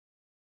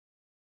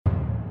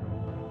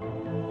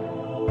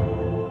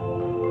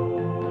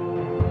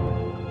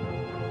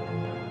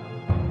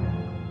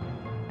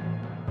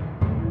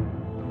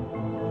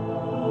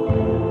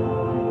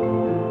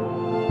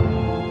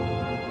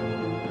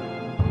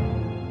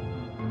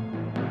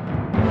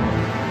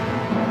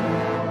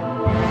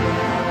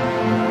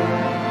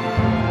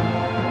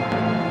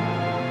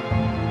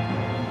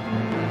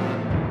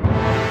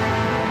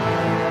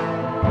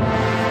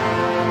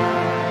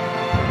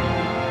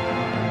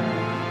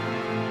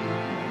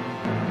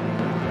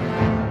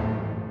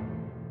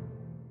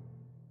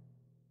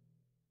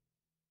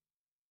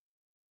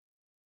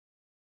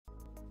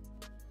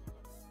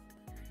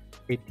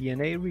A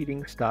DNA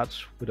reading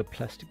starts with a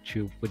plastic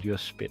tube with your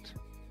spit.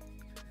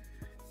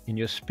 In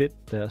your spit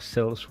there are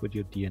cells with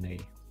your DNA.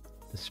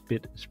 The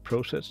spit is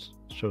processed,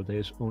 so there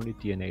is only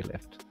DNA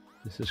left.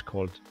 This is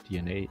called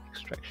DNA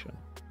extraction.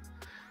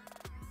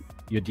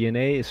 Your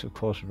DNA is of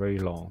course very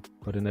long,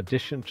 but in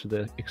addition to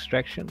the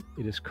extraction,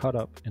 it is cut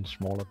up in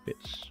smaller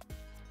bits.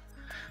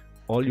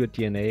 All your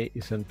DNA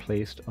is then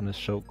placed on a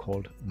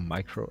so-called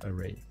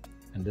microarray,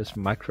 and this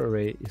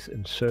microarray is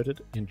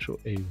inserted into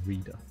a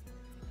reader.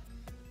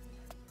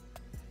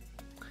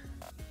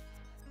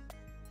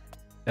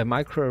 A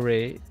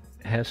microarray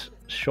has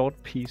short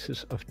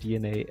pieces of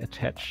DNA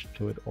attached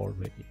to it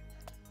already.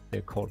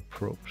 They're called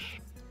probes.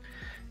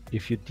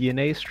 If your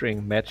DNA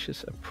string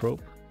matches a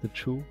probe, the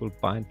two will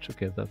bind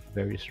together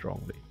very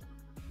strongly.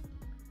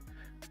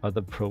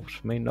 Other probes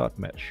may not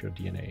match your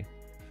DNA.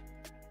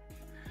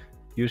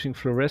 Using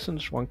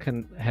fluorescence, one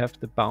can have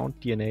the bound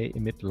DNA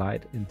emit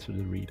light into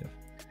the reader.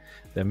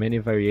 There are many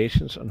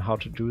variations on how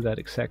to do that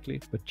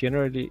exactly, but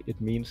generally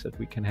it means that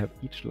we can have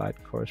each light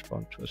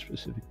correspond to a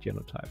specific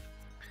genotype.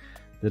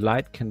 The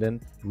light can then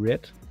be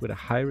read with a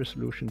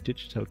high-resolution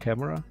digital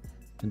camera,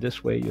 and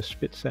this way your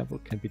spit sample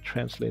can be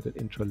translated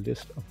into a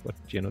list of what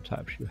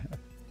genotypes you have.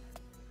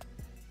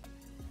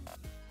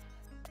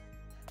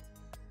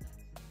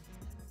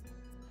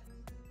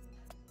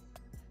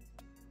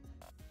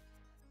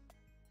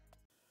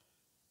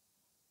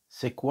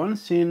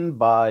 Sequencing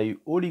by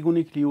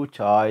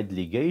oligonucleotide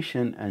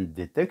ligation and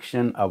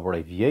detection,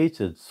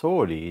 abbreviated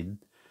SOLiD,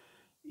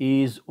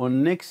 is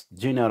on next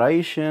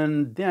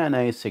generation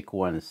DNA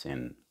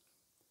sequencing.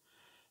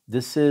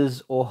 This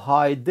is a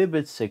high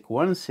depth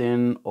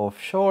sequencing of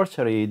short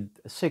read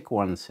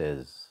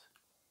sequences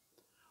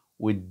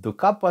with the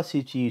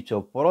capacity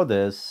to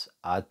produce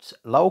at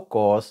low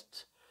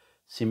cost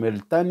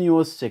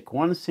simultaneous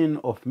sequencing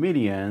of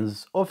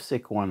millions of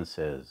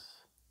sequences.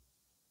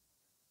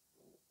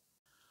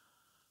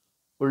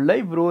 A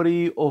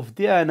library of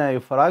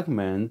DNA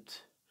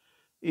fragment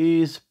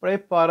is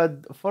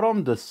prepared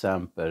from the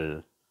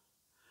sample.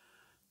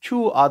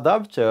 Two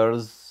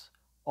adapters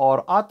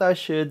are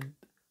attached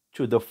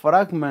to the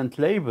fragment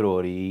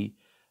library,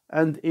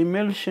 and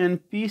emulsion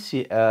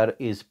PCR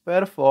is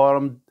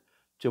performed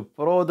to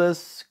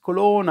produce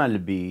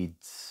clonal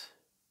beads.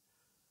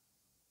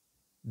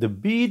 The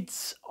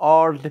beads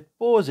are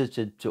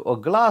deposited to a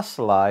glass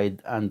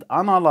slide and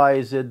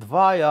analyzed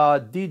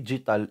via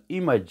digital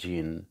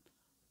imaging.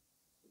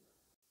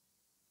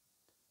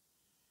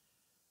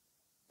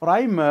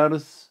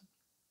 Primers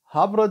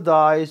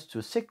hybridized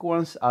to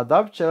sequence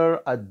adapter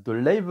at the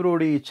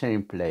library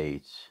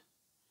template.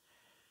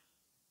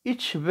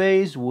 Each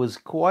base was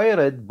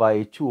queried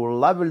by two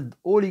labeled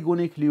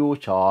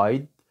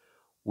oligonucleotides,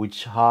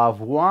 which have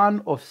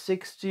one of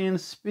 16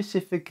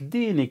 specific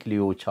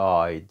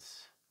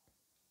dinucleotides.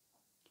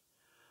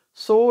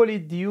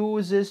 SOLiD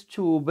uses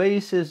two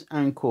bases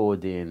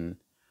encoding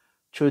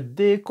to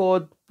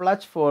decode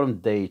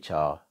platform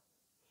data.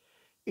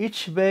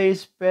 Each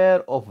base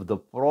pair of the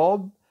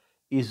probe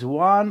is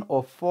one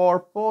of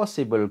 4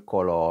 possible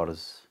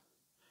colors.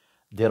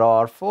 There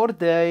are 4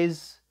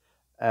 days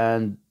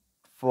and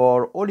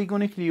 4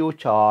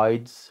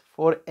 oligonucleotides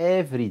for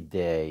every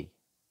day.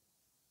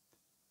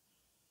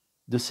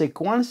 The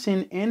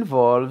sequencing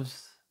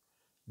involves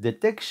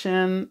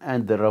detection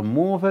and the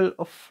removal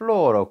of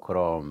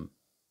fluorochrome,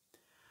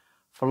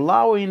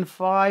 following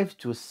 5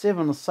 to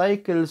 7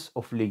 cycles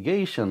of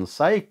ligation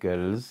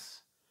cycles.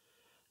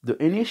 The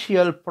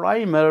initial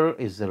primer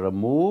is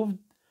removed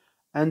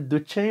and the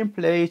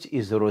template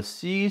is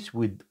received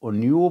with a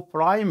new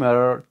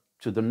primer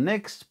to the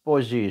next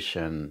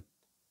position.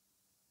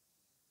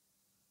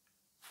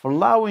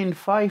 Following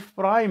 5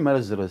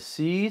 primers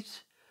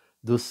received,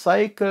 the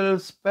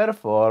cycles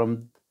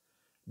performed,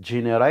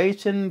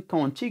 generating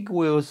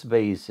contiguous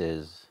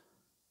bases.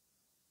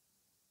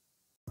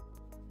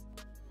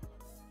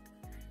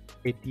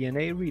 A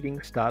DNA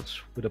reading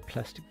starts with a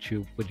plastic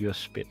tube with your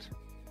spit.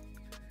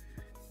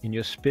 In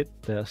your spit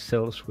there are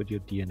cells with your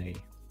DNA.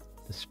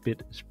 The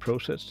spit is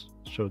processed,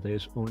 so there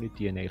is only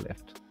DNA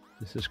left.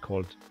 This is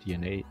called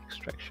DNA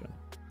extraction.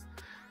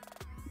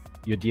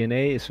 Your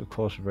DNA is of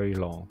course very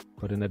long,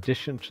 but in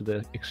addition to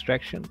the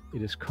extraction,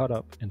 it is cut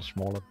up in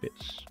smaller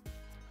bits.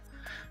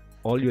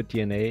 All your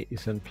DNA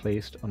is then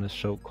placed on a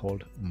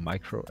so-called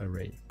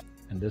microarray,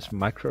 and this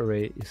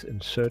microarray is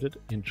inserted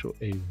into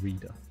a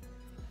reader.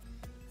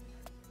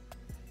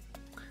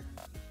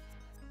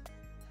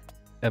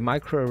 A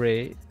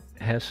microarray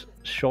has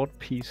short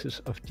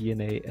pieces of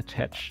DNA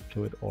attached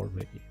to it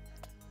already.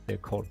 They're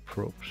called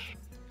probes.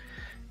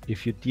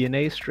 If your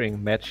DNA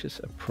string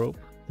matches a probe,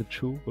 the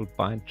two will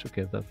bind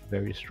together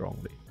very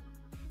strongly.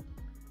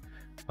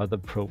 Other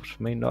probes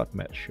may not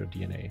match your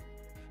DNA.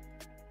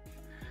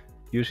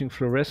 Using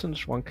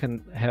fluorescence, one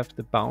can have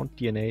the bound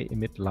DNA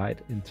emit light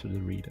into the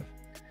reader.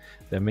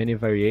 There are many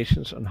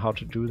variations on how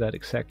to do that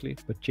exactly,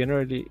 but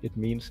generally it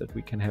means that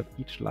we can have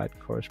each light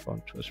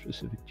correspond to a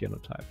specific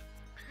genotype.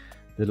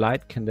 The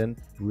light can then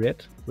be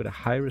read with a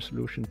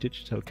high-resolution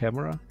digital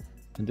camera,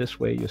 In this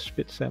way, your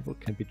spit sample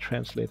can be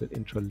translated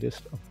into a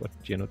list of what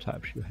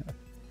genotypes you have.